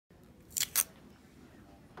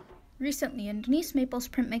Recently, in Denise Maples'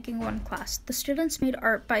 Printmaking 1 class, the students made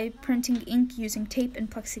art by printing ink using tape and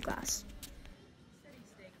plexiglass.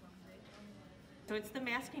 So it's the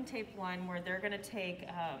masking tape one where they're going to take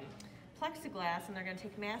plexiglass and they're going to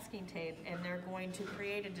take masking tape and they're going to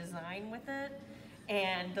create a design with it.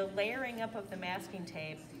 And the layering up of the masking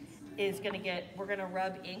tape is going to we're going to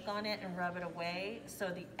rub ink on it and rub it away. So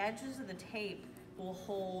the edges of the tape will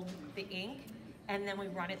hold the ink, and then we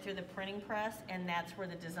run it through the printing press, and that's where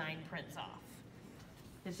the design prints off.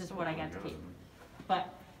 This is what I got to keep.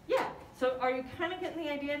 But yeah, so are you kind of getting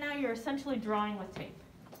the idea now? You're essentially drawing with tape.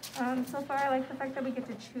 So far I like the fact that we get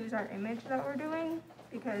to choose our image that we're doing,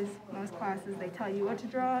 because most classes they tell you what to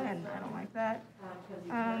draw and I don't like that.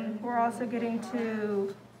 We're also getting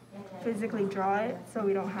to physically draw it so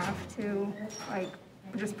we don't have to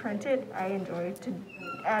just print it. I enjoy to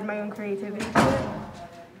add my own creativity to it.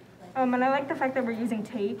 And I like the fact that we're using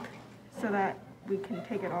tape so that we can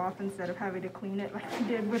take it off instead of having to clean it like we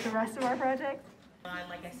did with the rest of our projects.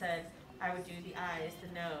 Like I said, I would do the eyes,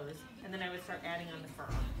 the nose, and then I would start adding on the fur.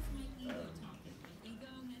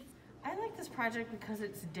 I like this project because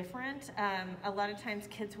it's different. A lot of times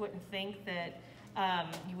kids wouldn't think that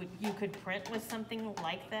you could print with something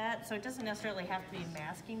like that, so it doesn't necessarily have to be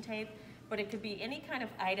masking tape, but it could be any kind of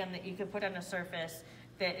item that you could put on a surface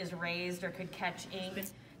that is raised or could catch ink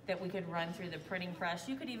that we could run through the printing press.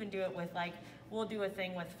 You could even do it with, we'll do a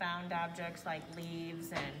thing with found objects like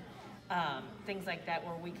leaves and things like that,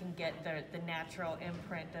 where we can get the natural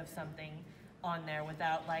imprint of something on there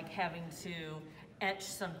without having to etch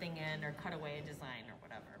something in or cut away a design or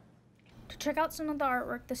whatever. To check out some of the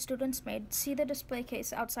artwork the students made, see the display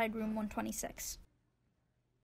case outside room 126.